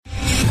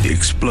the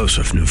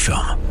explosive new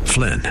film,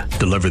 Flynn,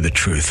 Deliver the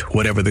Truth,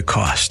 Whatever the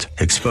Cost,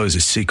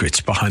 exposes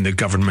secrets behind the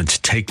government's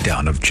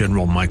takedown of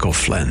General Michael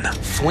Flynn.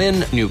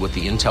 Flynn knew what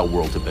the intel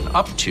world had been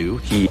up to.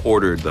 He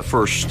ordered the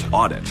first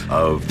audit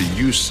of the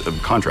use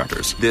of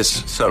contractors.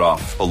 This set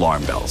off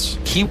alarm bells.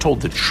 He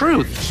told the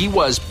truth. He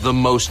was the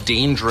most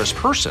dangerous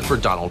person for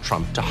Donald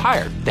Trump to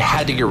hire. They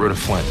had to get rid of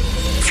Flynn.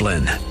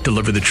 Flynn,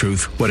 Deliver the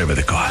Truth, Whatever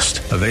the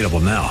Cost. Available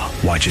now.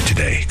 Watch it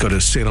today. Go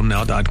to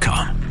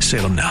salemnow.com.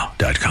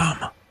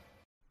 salemnow.com.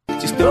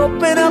 Just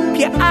open up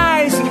your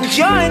eyes and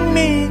join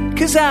me,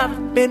 'cause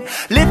I've been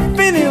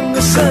living in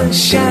the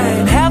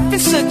sunshine, having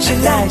such a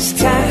nice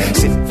time,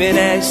 sipping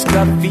iced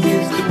coffee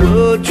as the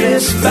world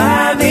drifts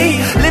by me.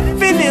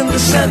 Living in the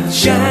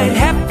sunshine,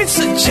 having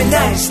such a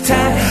nice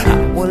time,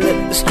 I won't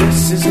let the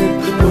stresses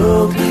of the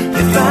world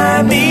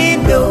define me,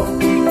 no.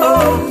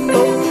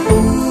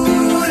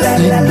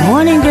 Good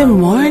morning, good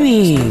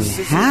morning.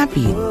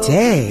 Happy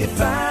day.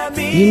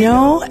 You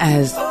know,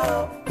 as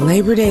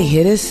Labor Day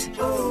hit us,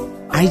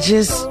 I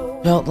just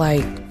felt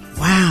like,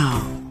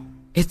 wow,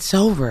 it's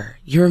over.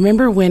 You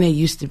remember when it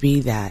used to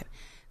be that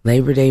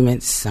Labor Day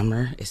meant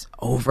summer is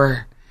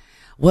over?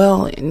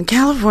 Well, in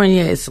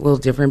California, it's a little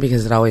different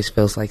because it always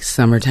feels like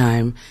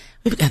summertime.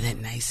 We've got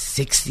that nice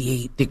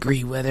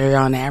 68-degree weather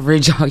on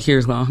average all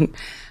year long.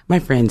 My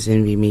friends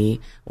envy me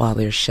while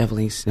they're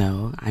shoveling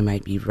snow. I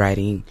might be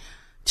riding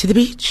to the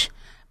beach.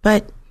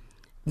 But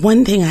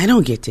one thing I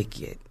don't get to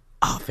get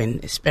often,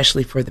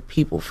 especially for the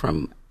people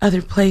from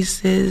other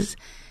places,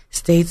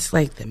 states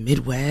like the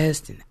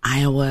Midwest and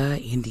Iowa,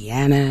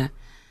 Indiana,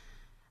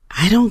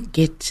 I don't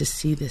get to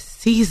see the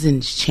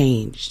seasons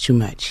change too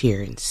much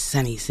here in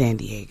sunny San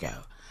Diego.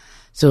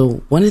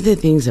 So one of the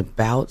things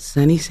about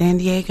sunny San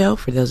Diego,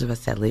 for those of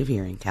us that live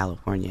here in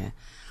California,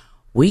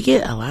 we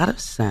get a lot of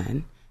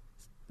sun.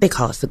 They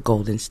call us the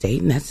Golden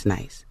State, and that's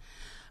nice.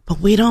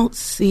 But we don't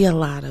see a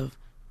lot of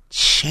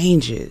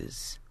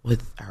changes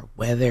with our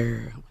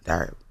weather, with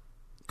our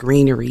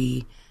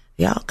greenery.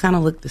 They all kind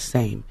of look the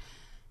same.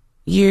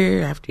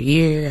 Year after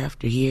year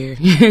after year.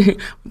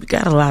 We've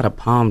got a lot of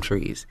palm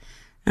trees.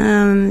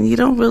 You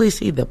don't really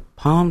see the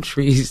palm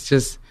trees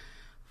just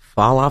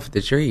fall off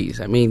the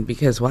trees. I mean,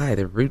 because why?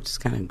 The roots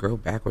kind of grow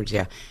backwards.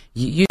 Yeah,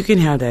 you can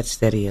have that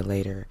study at a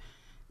later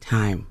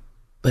time.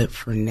 But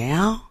for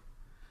now,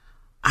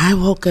 I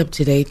woke up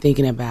today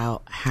thinking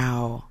about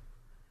how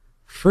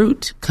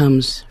fruit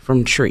comes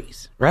from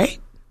trees, right?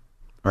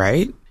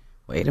 Right?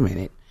 Wait a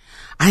minute.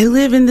 I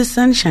live in the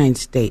Sunshine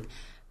State.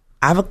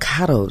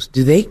 Avocados,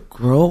 do they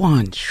grow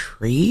on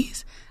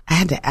trees? I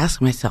had to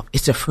ask myself,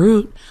 it's a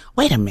fruit?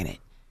 Wait a minute.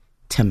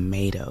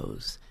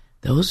 Tomatoes,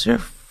 those are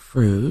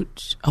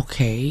fruit.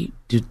 Okay,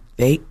 do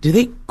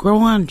they grow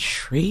on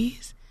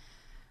trees?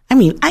 I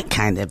mean, I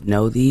kind of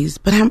know these,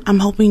 but I'm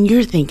hoping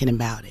you're thinking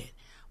about it.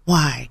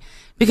 Why?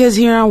 Because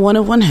here on 1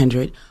 of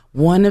 100,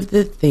 one of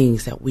the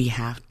things that we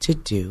have to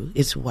do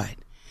is what?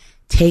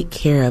 Take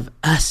care of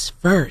us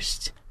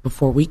first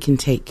before we can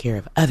take care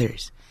of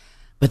others.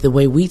 But the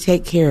way we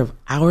take care of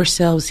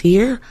ourselves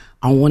here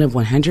on 1 of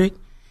 100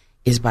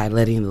 is by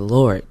letting the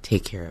Lord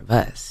take care of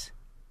us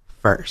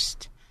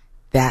first.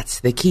 That's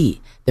the key.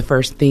 The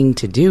first thing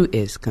to do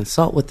is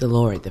consult with the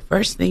Lord. The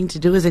first thing to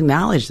do is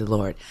acknowledge the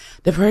Lord.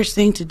 The first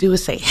thing to do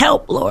is say,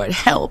 help, Lord,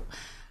 help.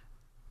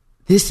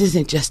 This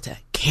isn't just a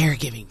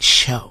caregiving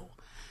show.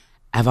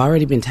 I've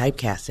already been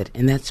typecasted,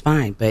 and that's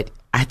fine. But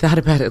I thought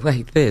about it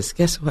like this.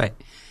 Guess what?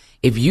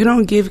 If you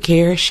don't give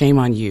care, shame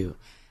on you.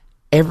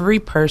 Every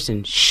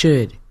person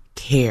should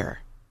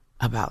care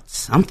about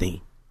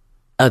something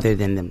other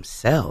than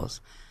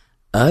themselves.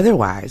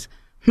 Otherwise,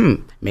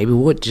 maybe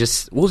we'll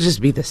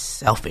just be the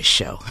selfish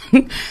show.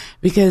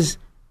 Because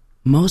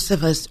most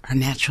of us are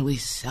naturally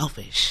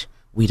selfish.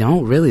 We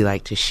don't really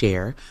like to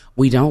share.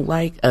 We don't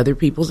like other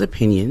people's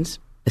opinions,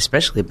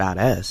 especially about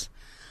us.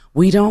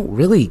 We don't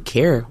really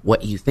care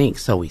what you think,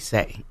 so we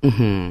say.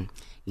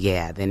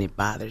 Yeah, then it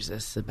bothers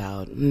us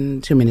about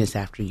 2 minutes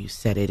after you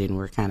said it, and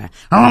we're kind of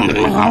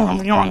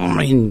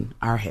in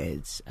our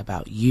heads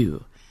about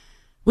you.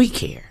 We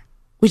care.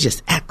 We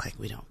just act like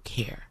we don't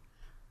care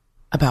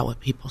about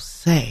what people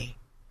say.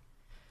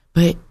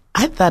 But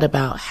I thought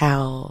about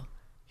how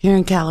here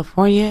in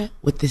California,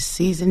 with the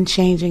season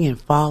changing and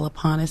fall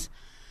upon us,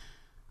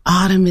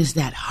 autumn is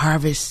that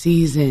harvest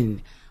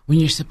season when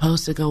you're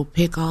supposed to go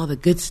pick all the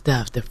good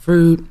stuff, the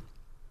fruit,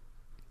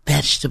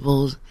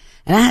 vegetables.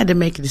 And I had to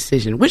make a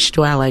decision. Which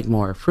do I like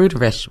more, fruit or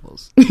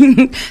vegetables?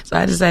 So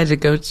I decided to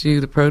go to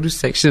the produce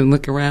section and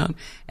look around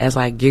as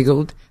I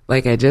giggled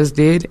like I just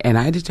did. And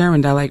I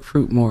determined I like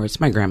fruit more. It's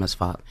my grandma's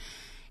fault.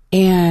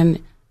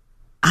 And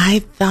I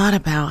thought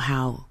about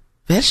how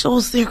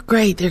vegetables, they're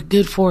great. They're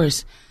good for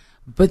us.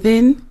 But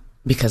then,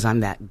 because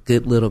I'm that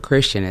good little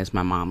Christian, as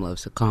my mom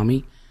loves to call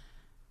me,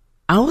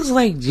 I was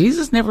like,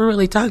 Jesus never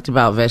really talked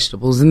about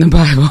vegetables in the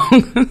Bible.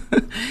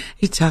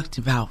 He talked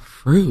about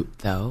fruit,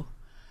 though.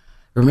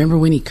 Remember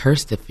when he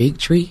cursed the fig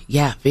tree?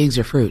 Yeah, figs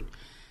are fruit.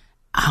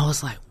 I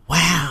was like,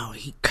 wow,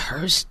 he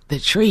cursed the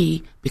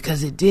tree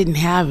because it didn't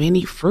have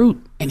any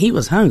fruit and he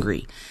was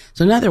hungry.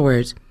 So in other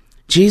words,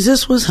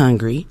 Jesus was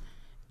hungry.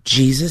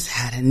 Jesus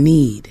had a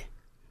need.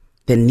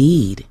 The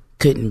need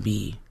couldn't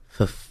be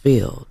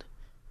fulfilled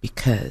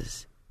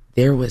because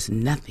there was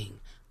nothing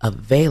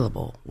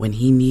available when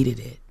he needed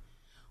it.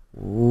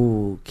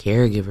 Ooh,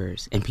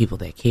 caregivers and people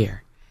that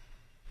care.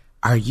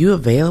 Are you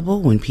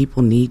available when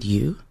people need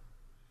you?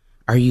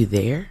 Are you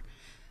there?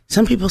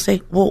 Some people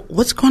say, well,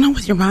 what's going on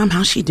with your mom?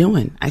 How's she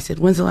doing? I said,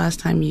 when's the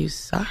last time you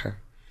saw her?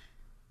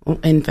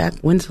 In fact,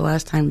 when's the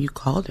last time you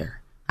called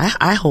her?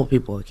 I hold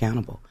people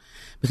accountable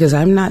because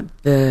I'm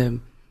not the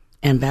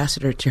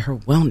ambassador to her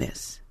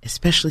wellness,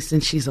 especially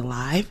since she's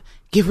alive.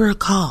 Give her a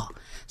call.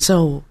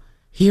 So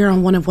here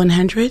on 1 of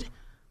 100,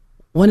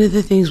 one of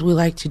the things we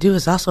like to do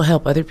is also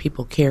help other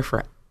people care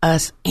for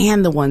us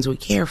and the ones we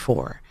care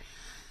for.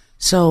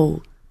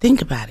 So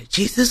think about it.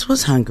 Jesus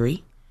was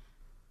hungry.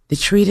 The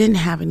tree didn't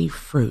have any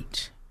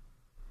fruit.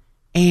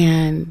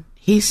 And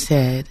he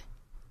said,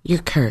 you're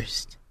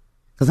cursed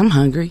because I'm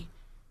hungry.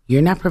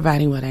 You're not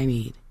providing what I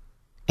need.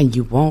 And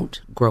you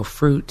won't grow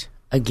fruit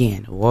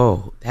again.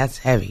 Whoa, that's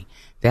heavy.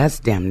 That's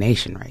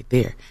damnation right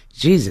there.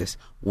 Jesus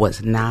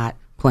was not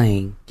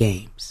playing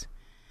games.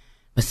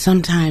 But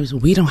sometimes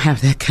we don't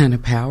have that kind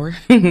of power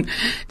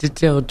to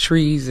tell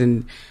trees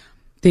and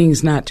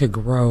things not to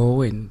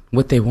grow and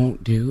what they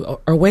won't do.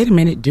 Or wait a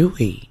minute, do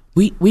we?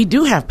 We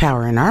do have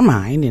power in our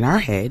mind, in our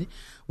head.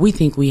 We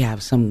think we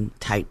have some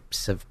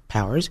types of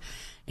powers.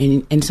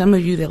 And some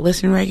of you that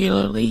listen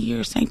regularly,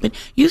 you're saying, but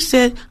you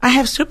said I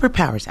have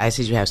superpowers. I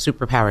said you have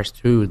superpowers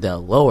through the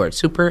Lord.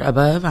 Super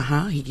above,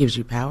 He gives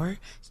you power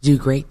to do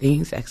great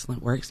things,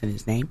 excellent works in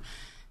his name.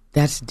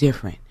 That's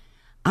different.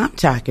 I'm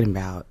talking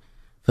about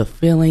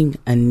fulfilling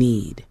a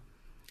need.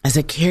 As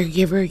a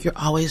caregiver, you're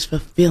always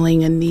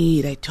fulfilling a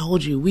need. I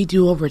told you, we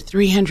do over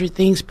 300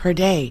 things per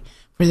day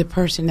for the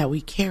person that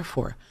we care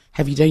for.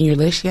 Have you done your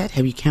list yet?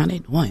 Have you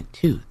counted? 1,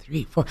 2,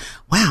 3, 4.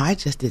 Wow, I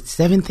just did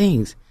 7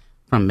 things.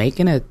 From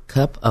making a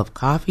cup of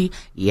coffee.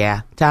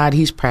 Yeah, Todd,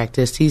 he's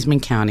practiced. He's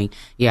been counting.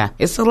 Yeah,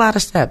 it's a lot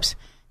of steps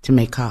to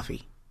make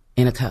coffee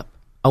in a cup.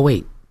 Oh,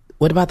 wait,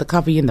 what about the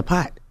coffee in the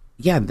pot?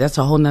 Yeah, that's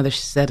a whole nother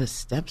set of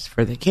steps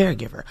for the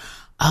caregiver.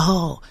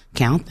 Oh,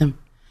 count them.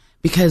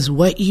 Because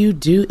what you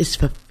do is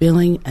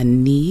fulfilling a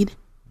need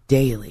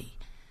daily.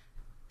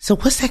 So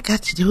what's that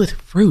got to do with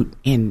fruit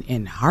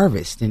and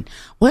harvest? And,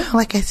 well,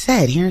 like I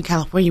said, here in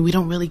California, we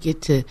don't really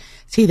get to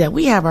see that.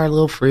 We have our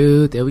little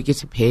fruit that we get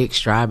to pick,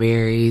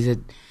 strawberries at,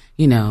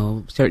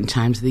 certain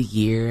times of the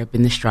year up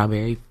in the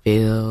strawberry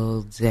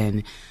fields.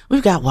 And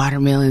we've got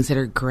watermelons that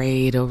are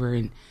great over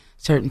in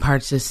certain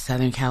parts of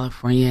Southern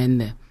California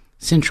and the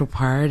central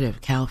part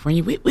of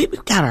California.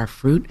 We've got our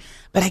fruit.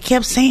 But I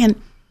kept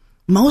saying,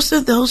 most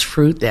of those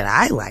fruit that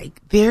I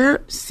like,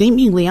 they're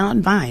seemingly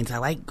on vines. I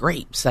like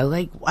grapes. I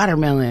like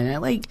watermelon. I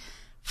like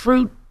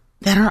fruit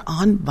that are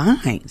on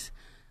vines.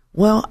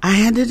 Well, I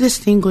had to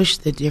distinguish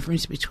the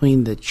difference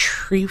between the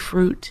tree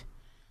fruit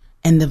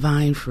and the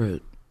vine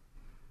fruit.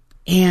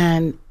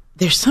 And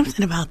there's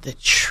something about the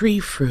tree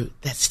fruit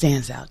that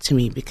stands out to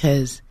me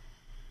because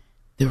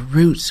the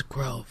roots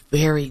grow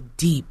very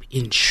deep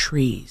in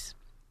trees.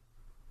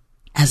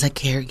 As a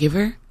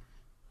caregiver,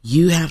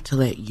 you have to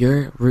let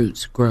your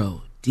roots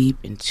grow deep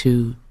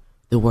into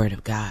the Word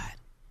of God,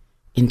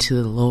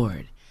 into the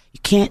Lord.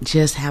 You can't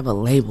just have a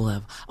label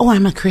of, oh,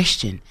 I'm a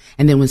Christian.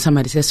 And then when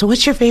somebody says, so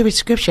what's your favorite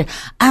scripture?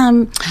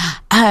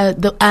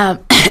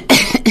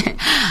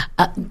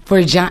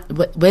 For John,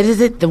 what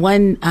is it? The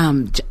one,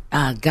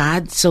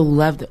 God so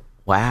loved.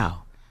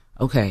 Wow.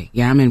 Okay.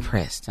 Yeah, I'm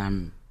impressed.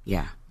 I'm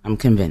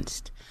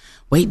convinced.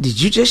 Wait,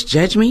 did you just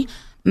judge me?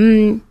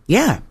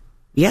 Yeah.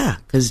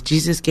 Because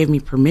Jesus gave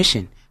me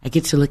permission. I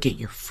get to look at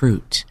your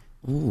fruit.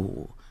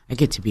 Ooh, I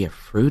get to be a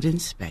fruit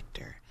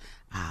inspector.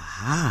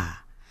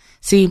 Aha.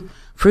 See,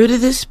 fruit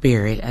of the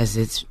Spirit, as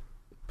it's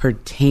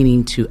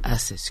pertaining to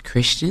us as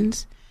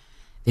Christians,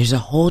 there's a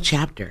whole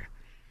chapter.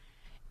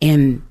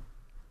 And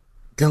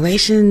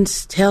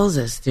Galatians tells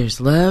us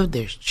there's love,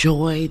 there's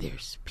joy,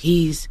 there's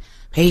peace,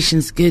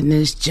 patience,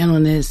 goodness,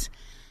 gentleness,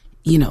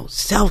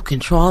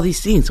 self-control, all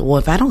these things. Well,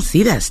 if I don't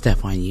see that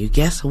stuff on you,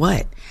 guess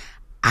what?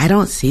 I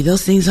don't see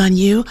those things on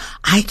you.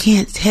 I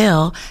can't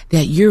tell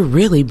that you're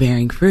really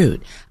bearing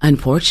fruit.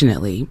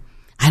 Unfortunately,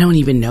 I don't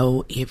even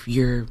know if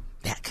you're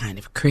that kind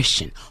of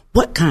Christian.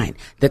 What kind?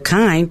 The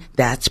kind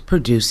that's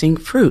producing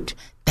fruit.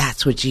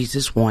 That's what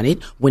Jesus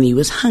wanted when he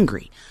was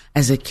hungry.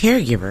 As a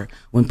caregiver,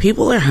 when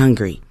people are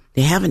hungry,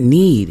 they have a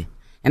need.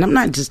 And I'm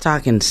not just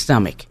talking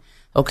stomach.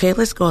 Okay,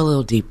 let's go a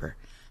little deeper.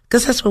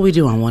 Because that's what we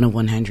do on 1 of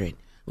 100.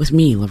 With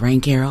me, Lorraine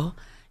Carroll.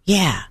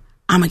 Yeah,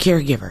 I'm a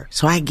caregiver,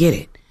 so I get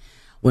it.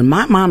 When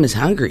my mom is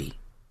hungry,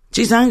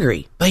 she's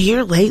hungry. But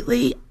here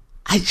lately,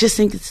 I just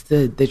think it's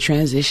the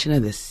transition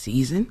of the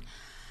season.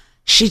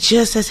 She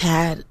just has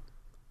had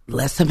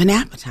less of an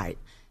appetite.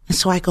 And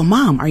so I go,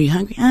 Mom, are you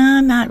hungry?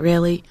 Not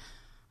really.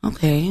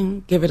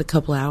 Okay, give it a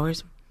couple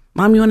hours.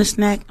 Mom, you want a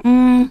snack?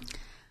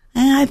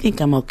 I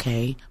think I'm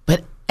okay.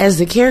 But as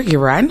the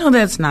caregiver, I know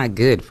that's not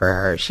good for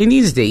her. She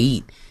needs to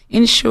eat.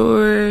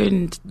 Ensure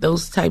and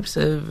those types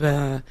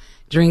of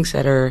drinks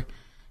that are,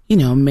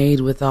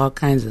 made with all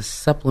kinds of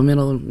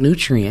supplemental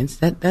nutrients.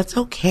 That's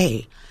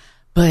okay.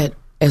 But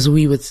as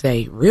we would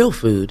say, real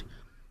food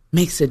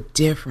makes a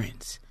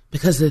difference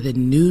because of the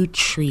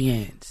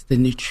nutrients, the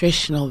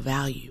nutritional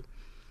value.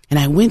 And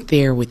I went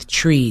there with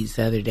trees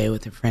the other day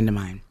with a friend of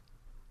mine,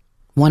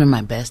 one of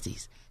my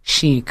besties.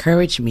 She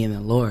encouraged me in the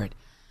Lord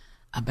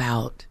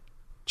about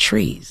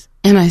trees.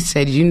 And I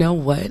said, you know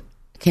what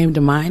came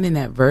to mind in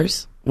that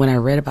verse when I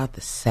read about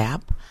the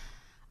sap?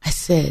 I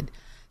said,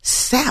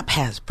 sap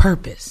has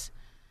purpose,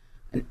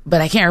 but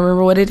I can't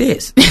remember what it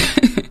is.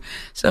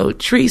 So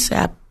tree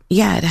sap,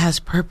 yeah, it has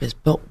purpose,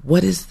 but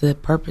what is the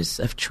purpose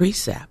of tree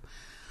sap?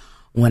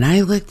 When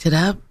I looked it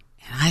up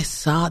and I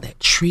saw that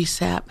tree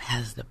sap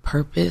has the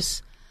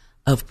purpose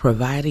of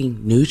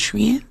providing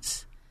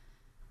nutrients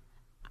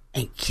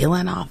and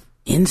killing off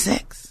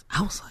insects,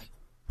 I was like,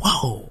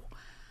 whoa,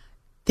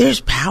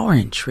 there's power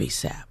in tree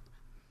sap.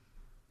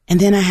 And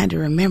then I had to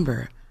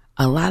remember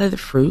a lot of the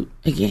fruit,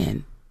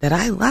 again, that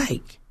I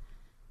like,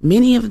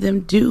 many of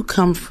them do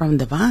come from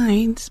the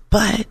vines,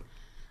 but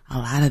a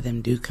lot of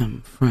them do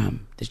come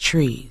from the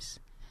trees.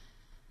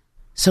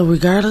 So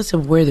regardless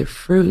of where the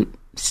fruit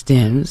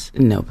stems,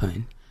 no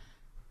pun,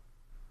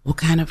 what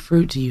kind of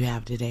fruit do you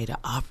have today to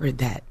offer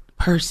that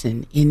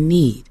person in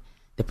need?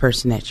 The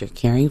person that you're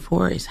caring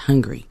for is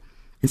hungry.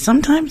 And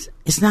sometimes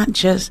it's not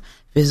just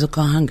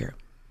physical hunger.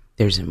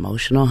 There's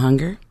emotional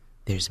hunger.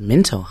 There's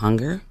mental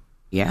hunger.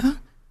 Yeah.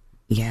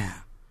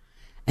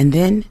 And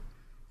then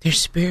there's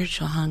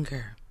spiritual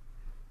hunger.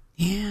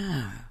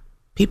 Yeah.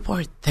 People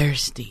are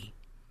thirsty.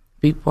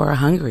 People are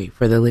hungry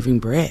for the living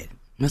bread.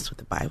 That's what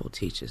the Bible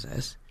teaches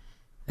us.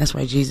 That's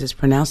why Jesus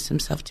pronounced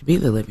himself to be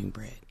the living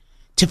bread,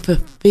 to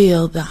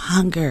fulfill the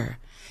hunger.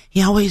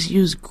 He always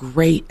used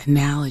great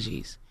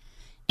analogies.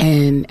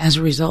 And as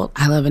a result,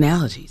 I love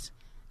analogies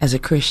as a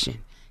Christian.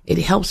 It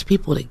helps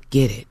people to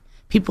get it.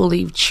 People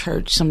leave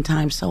church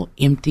sometimes so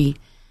empty.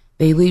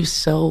 They leave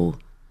so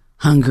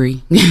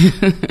hungry.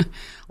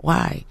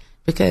 Why?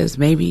 Because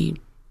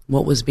maybe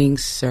what was being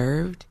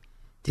served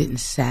didn't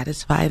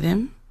satisfy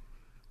them.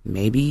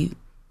 Maybe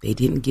they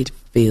didn't get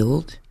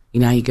filled.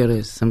 You go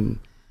to some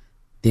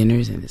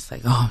dinners and it's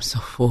like, oh, I'm so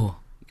full.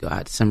 You go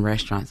out to some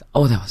restaurants.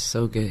 Oh, that was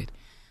so good.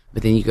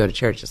 But then you go to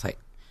church, it's like,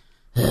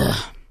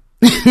 ugh.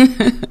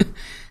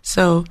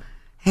 So,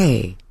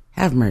 hey,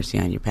 have mercy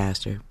on your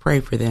pastor. Pray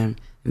for them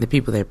and the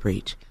people that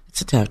preach.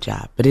 It's a tough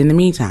job. But in the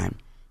meantime,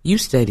 you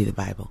study the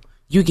Bible.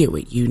 You get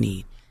what you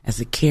need as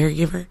a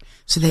caregiver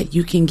so that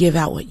you can give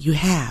out what you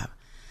have.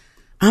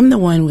 I'm the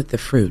one with the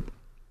fruit.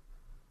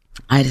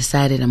 I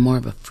decided I'm more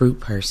of a fruit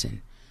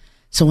person.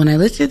 So when I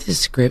looked at this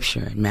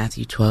scripture in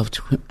Matthew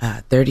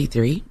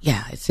 12:33,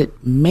 it said,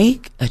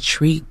 make a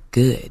tree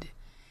good,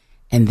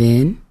 and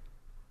then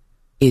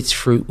its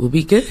fruit will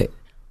be good.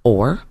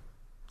 Or,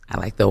 I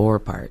like the or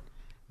part,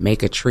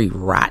 make a tree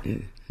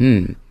rotten,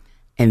 and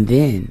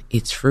then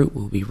its fruit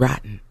will be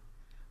rotten.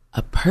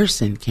 A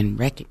person can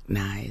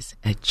recognize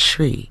a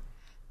tree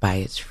by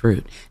its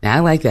fruit. Now, I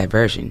like that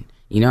version.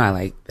 I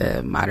like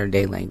the modern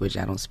day language.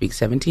 I don't speak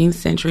 17th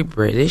century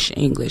British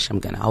English. I'm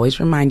going to always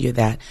remind you of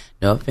that.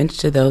 No offense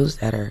to those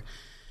that are,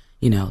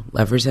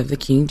 lovers of the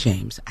King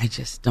James. I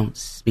just don't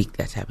speak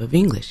that type of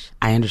English.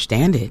 I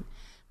understand it,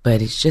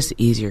 but it's just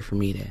easier for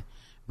me to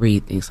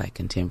read things like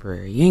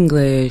contemporary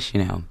English,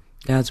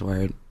 God's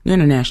Word. New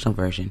International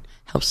Version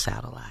helps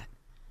out a lot.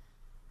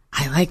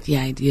 I like the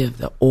idea of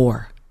the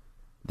or,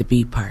 the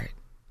B part.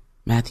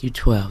 Matthew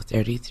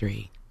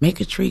 12:33. Make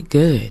a tree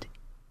good.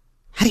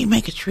 How do you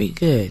make a tree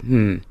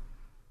good?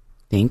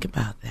 Think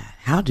about that.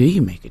 How do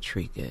you make a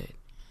tree good?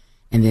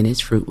 And then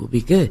its fruit will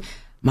be good.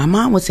 My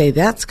mom would say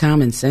that's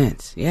common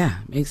sense. Yeah,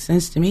 makes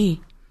sense to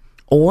me.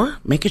 Or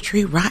make a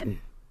tree rotten.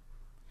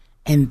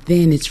 And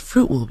then its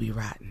fruit will be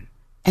rotten.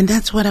 And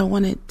that's what I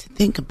wanted to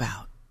think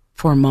about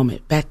for a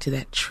moment. Back to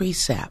that tree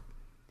sap.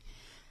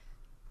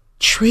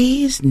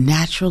 Trees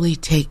naturally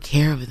take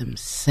care of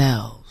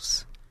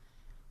themselves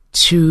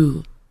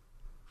to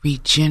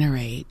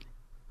regenerate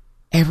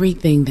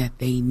everything that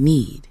they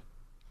need.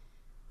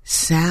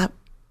 Sap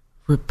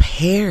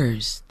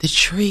repairs the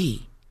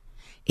tree.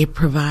 It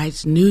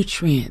provides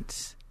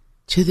nutrients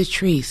to the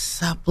tree,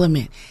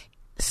 supplement.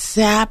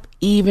 Sap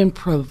even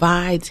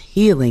provides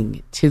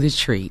healing to the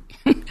tree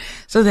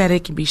so that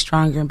it can be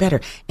stronger and better.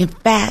 In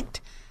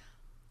fact,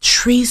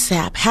 tree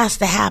sap has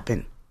to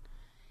happen.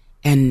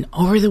 And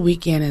over the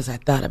weekend, as I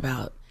thought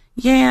about,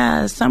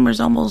 summer's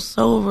almost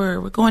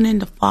over. We're going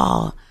into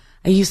fall.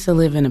 I used to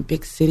live in a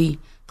big city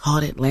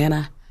called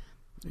Atlanta.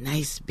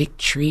 Nice big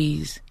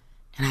trees.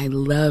 And I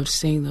loved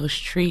seeing those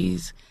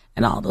trees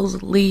and all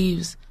those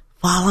leaves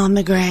fall on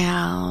the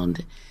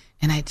ground.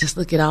 And I just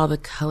look at all the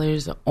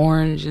colors, the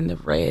orange and the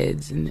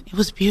reds, and it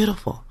was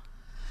beautiful.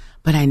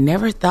 But I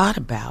never thought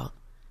about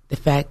the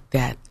fact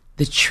that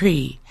the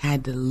tree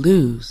had to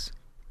lose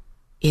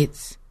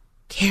its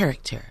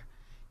character,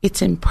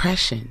 its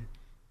impression,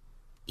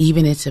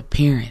 even its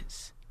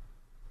appearance,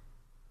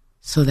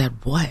 so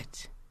that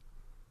what?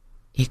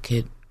 It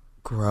could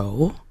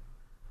grow,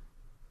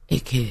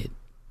 it could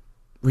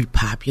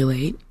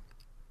repopulate,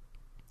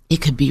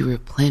 it could be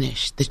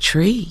replenished. The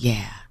tree,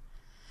 yeah.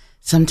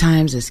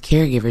 Sometimes as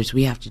caregivers,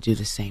 we have to do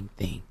the same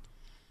thing.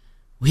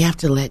 We have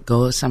to let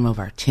go of some of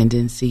our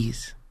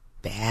tendencies,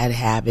 bad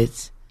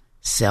habits,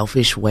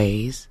 selfish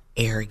ways,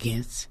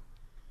 arrogance,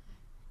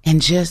 and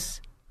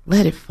just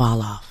let it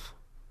fall off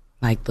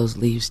like those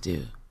leaves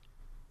do.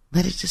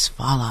 Let it just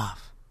fall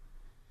off.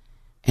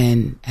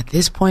 And at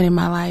this point in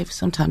my life,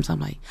 sometimes I'm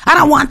like, I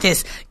don't want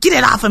this. Get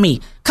it off of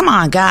me. Come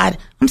on, God.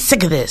 I'm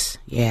sick of this.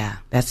 Yeah,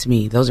 that's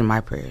me. Those are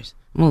my prayers.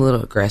 I'm a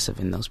little aggressive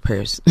in those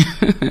prayers.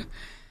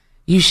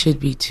 You should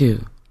be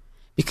too,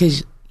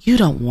 because you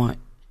don't want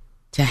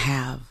to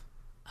have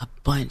a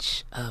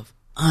bunch of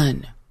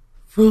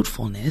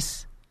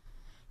unfruitfulness.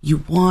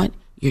 You want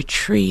your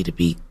tree to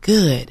be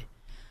good.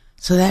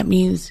 So that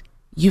means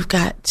you've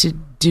got to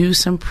do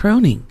some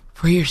pruning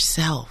for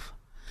yourself.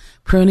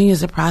 Pruning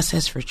is a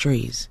process for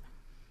trees.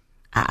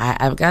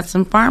 I've got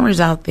some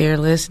farmers out there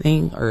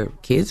listening, or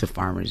kids of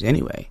farmers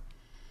anyway.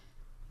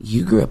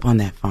 You grew up on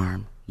that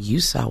farm. You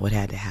saw what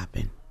had to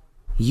happen.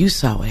 You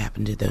saw what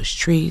happened to those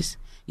trees.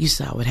 You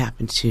saw what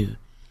happened to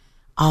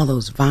all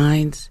those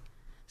vines.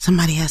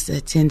 Somebody has to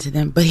attend to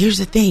them. But here's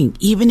the thing.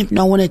 Even if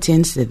no one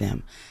attends to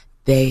them,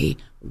 they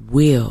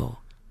will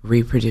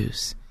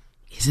reproduce.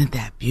 Isn't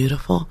that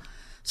beautiful?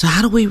 So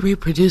how do we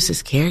reproduce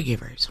as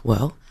caregivers?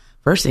 Well,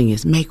 first thing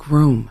is make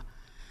room.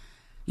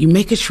 You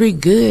make a tree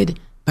good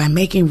by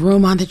making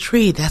room on the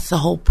tree. That's the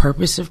whole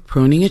purpose of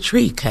pruning a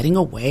tree, cutting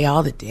away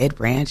all the dead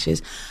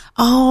branches.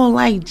 Oh,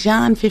 like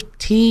John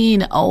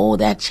 15. Oh,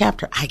 that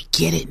chapter. I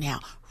get it now.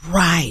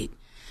 Right.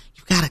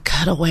 You've got to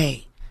cut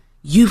away.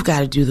 You've got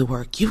to do the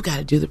work. You've got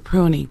to do the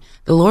pruning.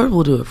 The Lord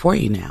will do it for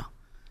you now.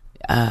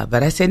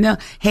 But I said, no,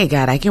 hey,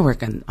 God, I can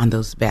work on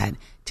those bad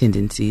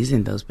tendencies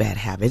and those bad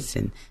habits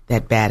and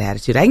that bad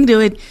attitude. I can do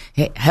it.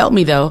 Hey, help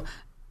me, though,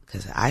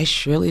 because I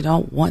surely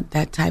don't want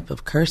that type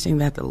of cursing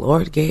that the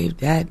Lord gave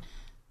that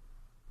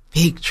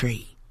fig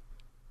tree.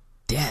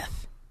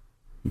 Death.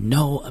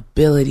 No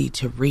ability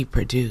to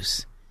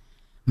reproduce.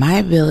 My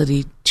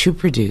ability to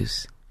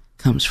produce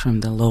comes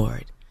from the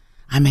Lord.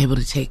 I'm able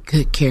to take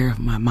good care of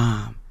my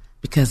mom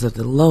because of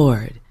the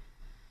Lord.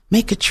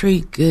 Make a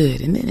tree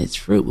good, and then its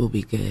fruit will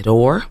be good.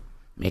 Or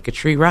make a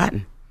tree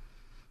rotten.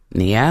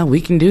 Yeah,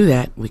 we can do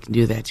that. We can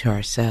do that to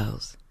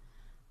ourselves.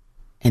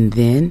 And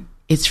then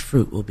its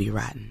fruit will be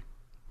rotten.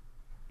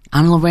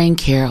 I'm Lorraine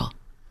Carroll.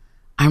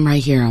 I'm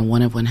right here on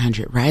One of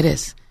 100. Write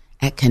us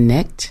at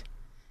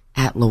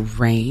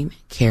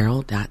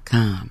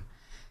connect@LorraineCarroll.com.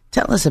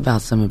 Tell us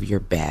about some of your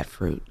bad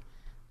fruit.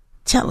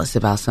 Tell us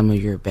about some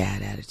of your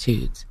bad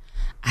attitudes.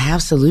 I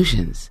have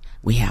solutions.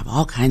 We have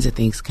all kinds of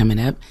things coming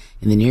up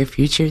in the near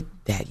future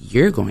that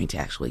you're going to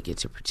actually get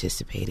to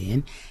participate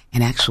in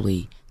and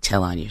actually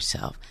tell on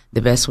yourself.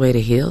 The best way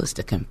to heal is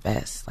to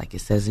confess, like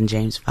it says in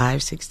James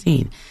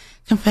 5:16.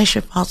 Confess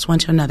your faults one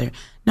to another.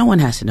 No one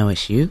has to know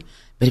it's you,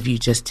 but if you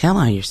just tell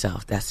on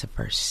yourself, that's the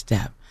first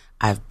step.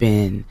 I've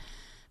been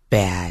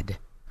bad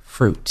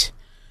fruit.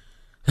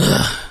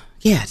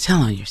 Yeah,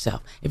 tell on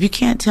yourself. If you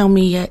can't tell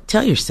me yet,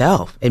 tell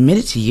yourself. Admit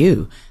it to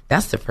you.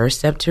 That's the first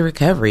step to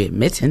recovery.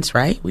 Admittance,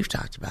 right? We've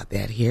talked about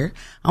that here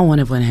on One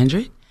of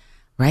 100,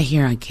 right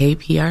here on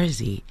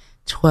KPRZ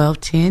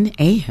 1210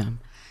 AM.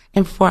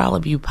 And for all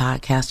of you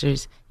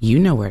podcasters, you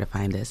know where to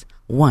find us.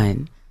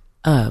 One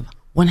of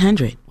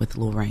 100 with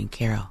Lorraine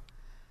Carroll.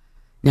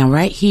 Now,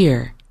 right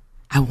here,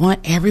 I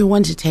want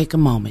everyone to take a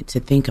moment to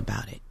think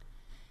about it.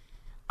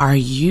 Are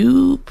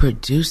you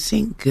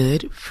producing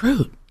good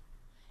fruit?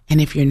 And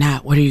if you're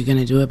not, what are you going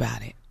to do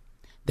about it?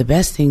 The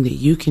best thing that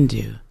you can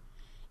do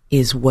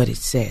is what it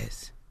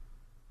says.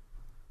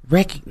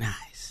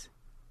 Recognize.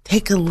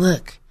 Take a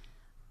look.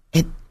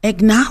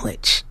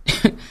 Acknowledge.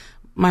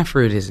 My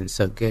fruit isn't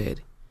so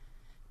good.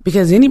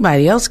 Because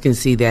anybody else can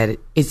see that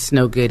it's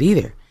no good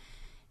either.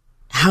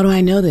 How do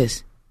I know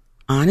this?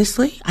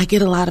 Honestly, I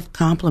get a lot of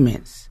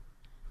compliments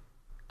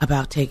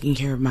about taking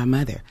care of my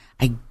mother.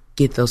 I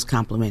get those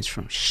compliments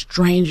from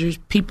strangers,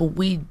 people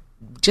we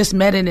just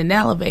met in an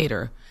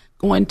elevator,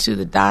 going to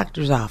the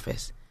doctor's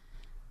office.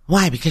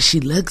 Why? Because she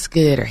looks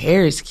good, her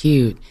hair is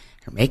cute,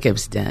 her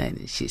makeup's done,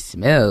 and she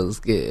smells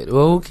good.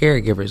 Oh,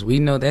 caregivers, we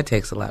know that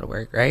takes a lot of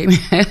work, right?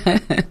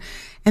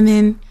 And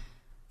then,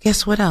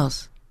 guess what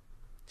else?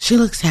 She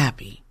looks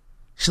happy.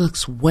 She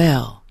looks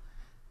well.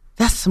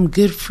 That's some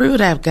good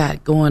fruit I've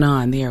got going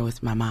on there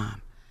with my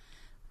mom.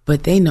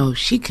 But they know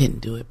she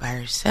couldn't do it by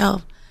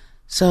herself,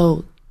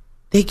 so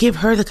they give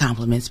her the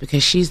compliments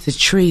because she's the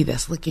tree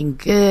that's looking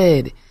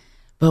good.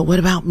 But what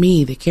about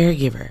me, the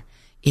caregiver?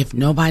 If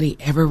nobody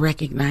ever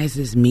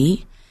recognizes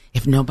me,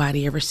 if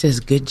nobody ever says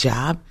good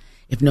job,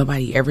 if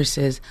nobody ever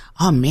says,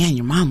 oh man,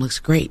 your mom looks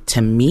great,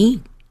 to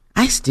me,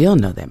 I still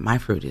know that my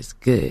fruit is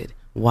good.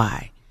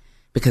 Why?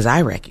 Because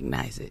I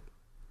recognize it.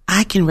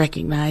 I can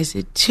recognize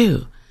it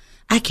too.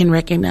 I can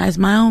recognize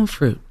my own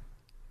fruit,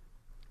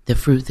 the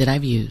fruit that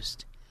I've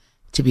used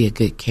to be a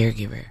good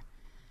caregiver.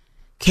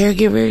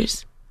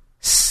 Caregivers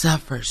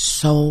suffer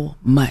so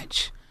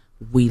much.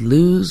 We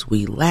lose,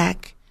 we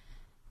lack,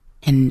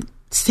 and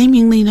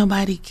seemingly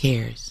nobody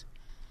cares.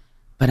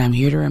 But I'm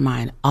here to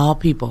remind all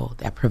people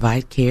that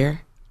provide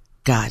care,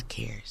 God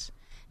cares.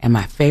 And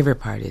my favorite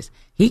part is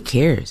he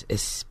cares,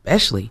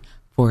 especially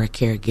for a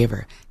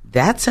caregiver.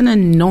 That's an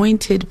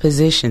anointed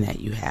position that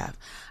you have.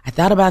 I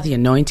thought about the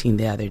anointing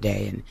the other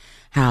day and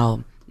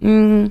how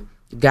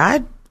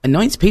God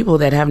anoints people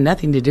that have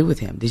nothing to do with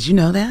him. Did you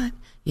know that?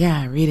 Yeah,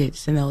 I read it.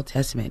 It's in the Old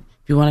Testament.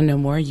 If you want to know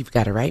more, you've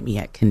got to write me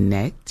at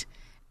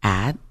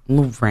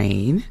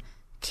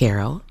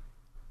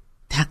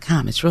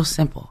connect@LorraineCarroll.com. It's real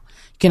simple.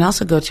 You can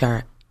also go to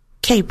our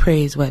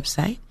K-Praise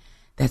website.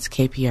 That's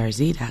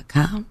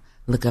kprz.com.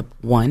 Look up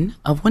 1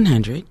 of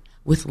 100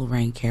 with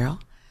Lorraine Carroll.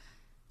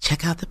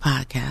 Check out the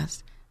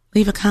podcast.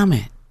 Leave a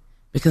comment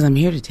because I'm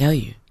here to tell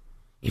you,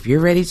 if you're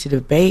ready to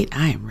debate,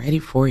 I am ready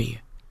for you.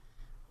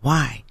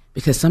 Why?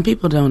 Because some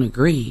people don't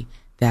agree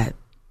that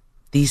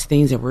these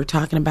things that we're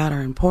talking about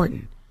are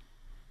important.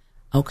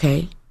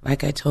 Okay,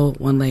 like I told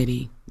one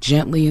lady,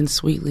 gently and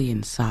sweetly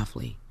and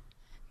softly,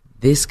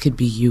 this could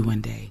be you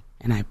one day.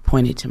 And I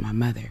pointed to my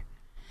mother.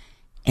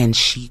 And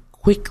she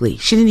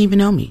didn't even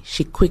know me.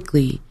 She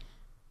quickly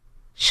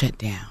shut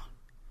down.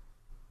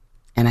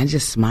 And I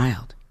just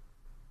smiled.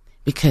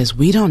 Because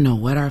we don't know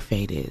what our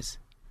fate is.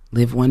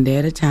 Live one day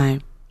at a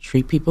time.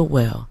 Treat people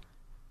well.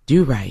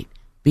 Do right.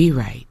 Be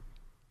right.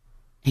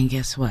 And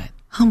guess what?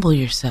 Humble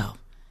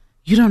yourself.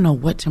 You don't know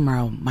what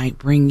tomorrow might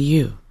bring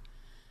you.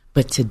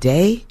 But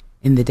today,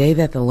 in the day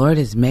that the Lord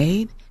has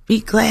made,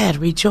 be glad,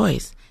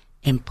 rejoice,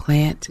 and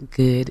plant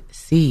good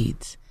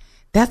seeds.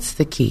 That's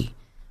the key.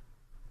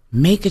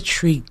 Make a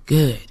tree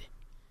good.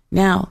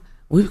 Now,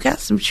 we've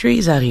got some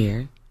trees out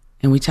here,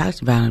 and we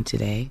talked about them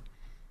today.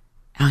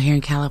 Out here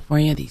in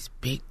California, these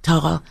big,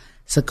 tall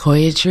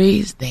sequoia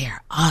trees, they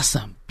are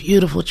awesome,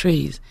 beautiful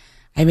trees.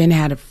 I even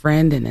had a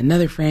friend and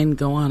another friend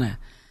go on a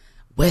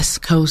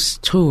West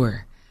Coast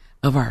tour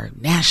of our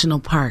national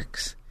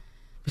parks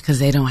because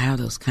they don't have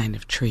those kind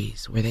of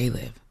trees where they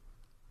live.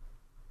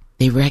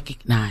 They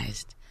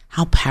recognized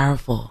how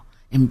powerful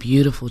and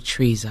beautiful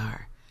trees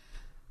are.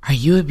 Are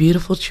you a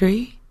beautiful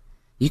tree?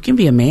 You can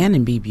be a man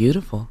and be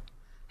beautiful.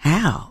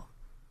 How?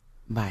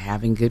 By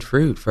having good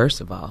fruit,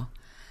 first of all.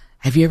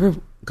 Have you ever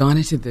gone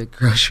into the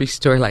grocery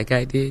store like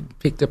I did,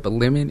 picked up a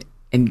lemon,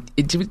 and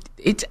how did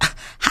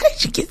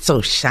you get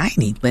so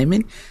shiny,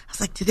 lemon? I was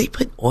like, did they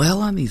put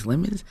oil on these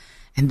lemons?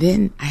 And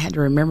then I had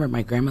to remember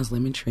my grandma's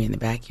lemon tree in the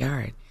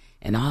backyard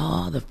and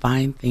all the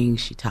fine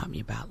things she taught me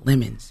about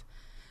lemons.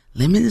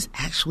 Lemons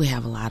actually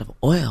have a lot of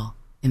oil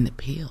in the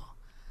peel,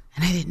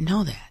 and I didn't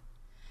know that.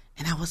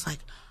 And I was like,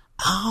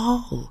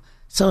 oh,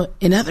 so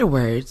in other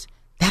words,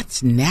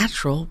 that's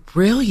natural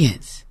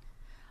brilliance.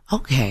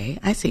 Okay,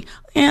 I see.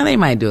 Yeah, they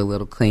might do a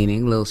little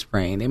cleaning, a little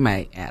spraying. They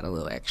might add a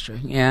little extra.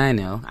 Yeah, I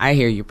know. I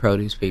hear you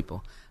produce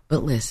people.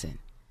 But listen,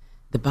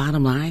 the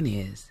bottom line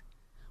is,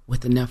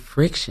 with enough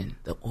friction,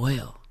 the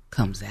oil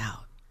comes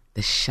out.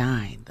 The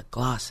shine, the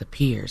gloss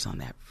appears on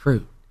that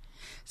fruit.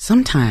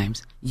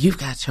 Sometimes you've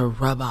got to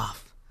rub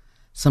off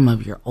some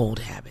of your old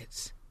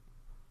habits.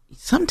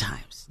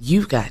 Sometimes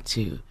you've got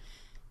to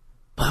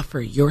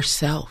buffer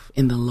yourself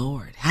in the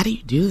Lord. How do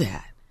you do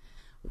that?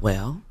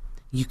 Well,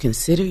 you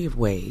consider your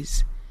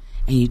ways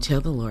and you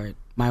tell the Lord,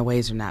 my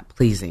ways are not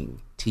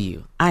pleasing to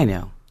you. I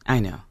know.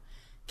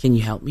 Can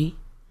you help me?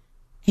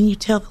 And you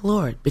tell the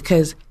Lord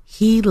because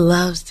he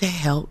loves to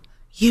help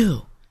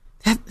you.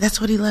 That's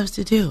what he loves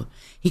to do.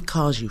 He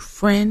calls you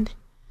friend.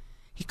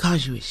 He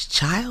calls you his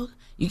child.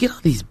 You get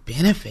all these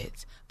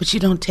benefits, but you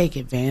don't take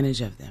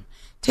advantage of them.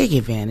 Take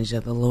advantage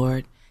of the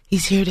Lord.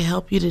 He's here to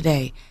help you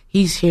today.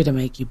 He's here to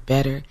make you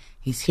better.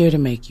 He's here to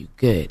make you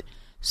good.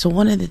 So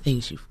one of the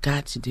things you've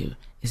got to do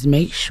is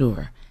make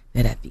sure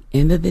that at the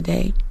end of the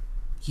day,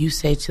 you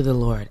say to the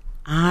Lord,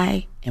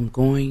 I am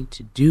going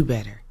to do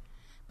better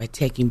by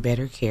taking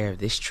better care of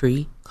this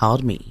tree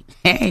called me.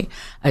 Hey,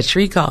 a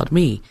tree called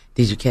me.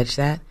 Did you catch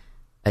that?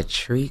 A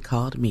tree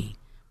called me.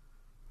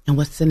 And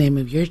what's the name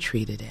of your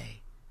tree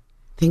today?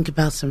 Think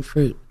about some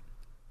fruit.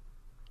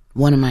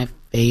 One of my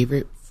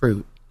favorite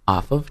fruit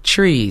off of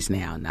trees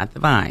now, not the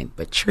vine,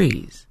 but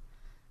trees.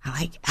 I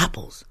like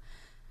apples.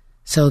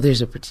 So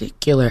there's a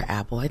particular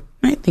apple, I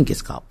think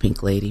it's called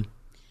Pink Lady.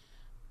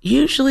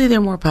 Usually they're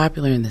more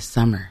popular in the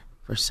summer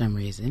for some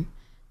reason.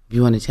 If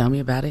you want to tell me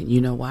about it, you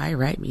know why,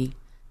 write me.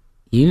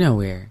 You know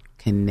where.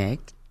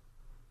 Connect.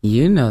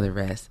 You know the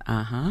rest.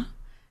 At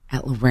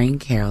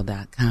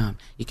LorraineCarroll.com.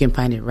 You can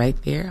find it right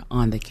there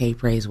on the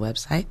K-Praise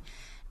website.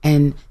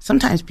 And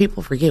sometimes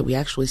people forget we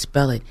actually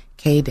spell it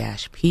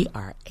K-Praise.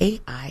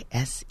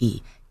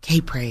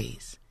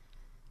 K-Praise.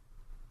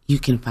 You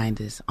can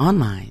find us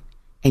online.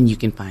 And you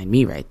can find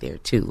me right there,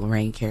 too.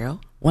 Lorraine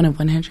Carroll, 1 of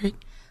 100.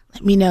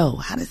 Let me know,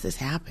 how does this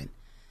happen?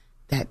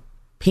 That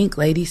Pink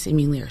Lady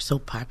seemingly are so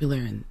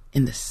popular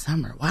in the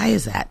summer. Why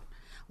is that?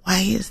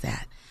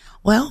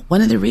 Well,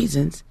 one of the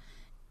reasons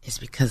is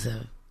because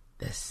of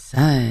the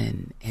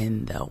sun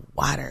and the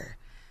water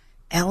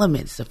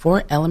elements, the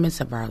 4 elements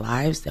of our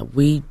lives that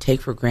we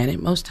take for granted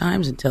most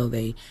times until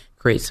they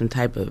create some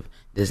type of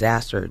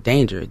disaster or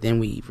danger. Then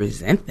we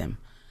resent them,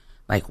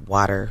 like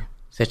water,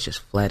 such as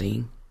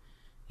flooding.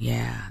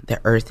 Yeah,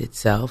 the earth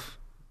itself,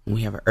 When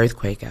we have an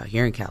earthquake out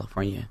here in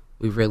California,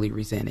 we really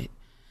resent it.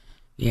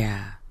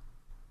 Yeah.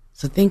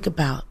 So think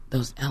about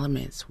those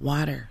elements,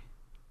 water,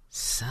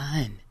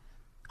 sun,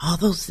 all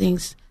those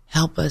things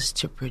help us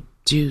to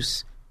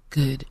produce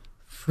good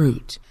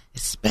fruit,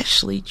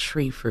 especially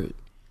tree fruit.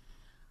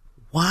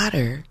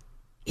 Water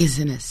is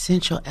an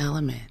essential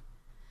element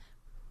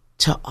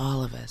to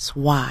all of us.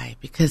 Why?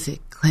 Because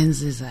it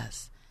cleanses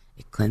us.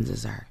 It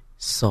cleanses our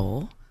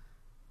soul,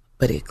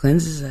 but it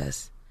cleanses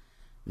us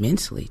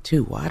mentally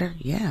too. Water,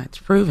 yeah, it's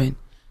proven.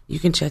 You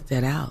can check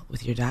that out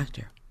with your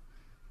doctor.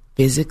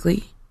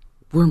 Physically,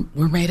 we're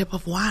made up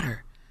of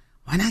water.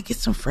 Why not get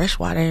some fresh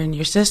water in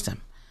your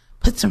system?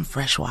 Put some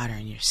fresh water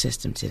in your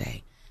system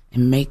today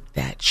and make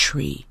that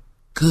tree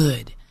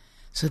good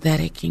so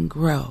that it can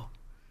grow.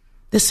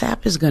 The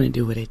sap is going to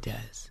do what it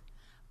does,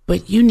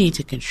 but you need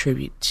to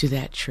contribute to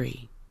that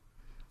tree.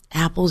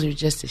 Apples are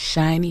just as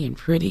shiny and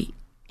pretty,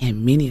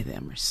 and many of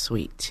them are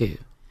sweet too.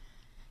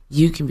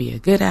 You can be a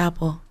good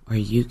apple or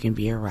you can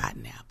be a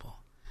rotten apple.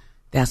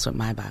 That's what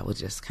my Bible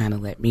just kind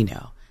of let me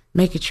know.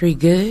 Make a tree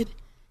good,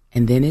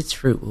 and then its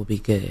fruit will be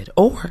good.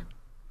 Or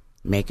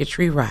make a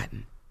tree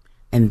rotten,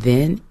 and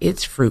then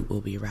its fruit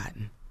will be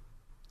rotten.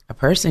 A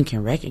person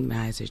can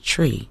recognize a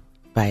tree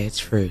by its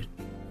fruit.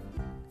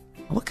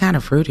 What kind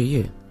of fruit are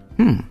you?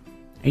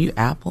 Are you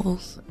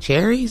apples,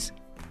 cherries,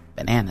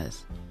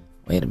 bananas?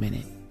 Wait a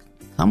minute.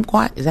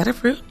 Kumquat, is that a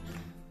fruit?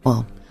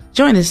 Well,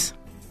 join us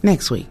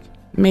next week.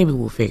 Maybe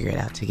we'll figure it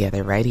out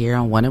together right here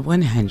on 1 of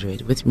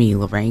 100 with me,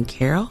 Lorraine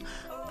Carroll,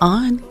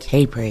 on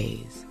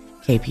K-Praise,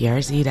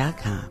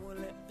 KPRZ.com.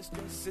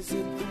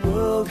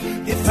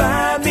 If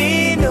I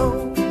may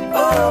know,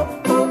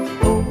 oh, oh,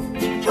 oh,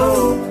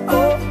 oh,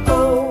 oh,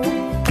 oh.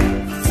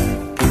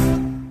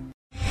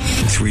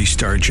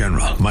 3-star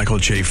General Michael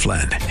J.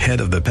 Flynn,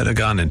 head of the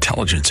Pentagon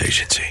Intelligence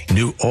Agency,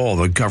 knew all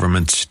the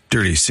government's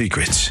dirty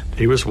secrets.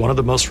 He was one of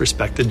the most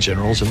respected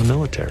generals in the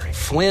military.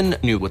 Flynn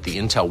knew what the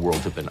intel world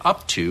had been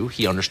up to.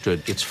 He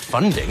understood its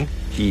funding.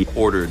 He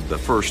ordered the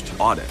first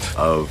audit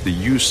of the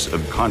use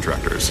of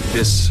contractors.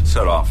 This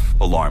set off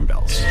alarm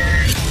bells.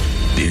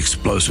 The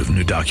explosive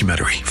new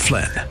documentary,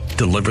 Flynn,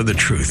 Deliver the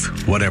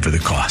Truth, Whatever the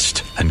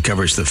Cost,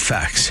 uncovers the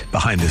facts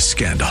behind this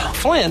scandal.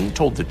 Flynn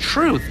told the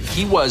truth.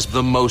 He was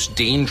the most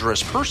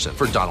dangerous person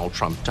for Donald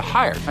Trump to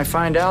hire. I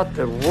find out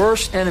the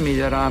worst enemy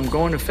that I'm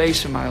going to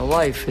face in my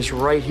life is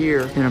right here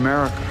in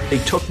America. They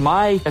took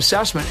my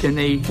assessment and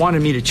they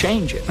wanted me to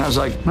change it. And I was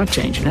like, I'm not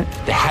changing it.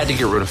 They had to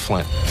get rid of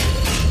Flynn.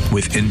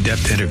 With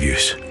in-depth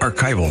interviews,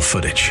 archival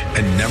footage,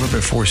 and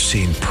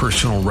never-before-seen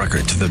personal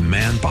records of the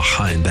man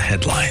behind the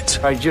headlines.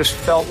 I just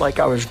felt like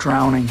I was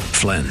drowning.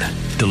 Flynn,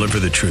 Deliver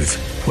the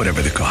Truth,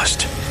 Whatever the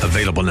Cost.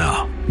 Available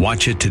now.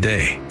 Watch it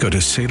today. Go to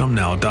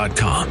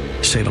salemnow.com.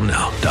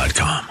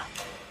 salemnow.com.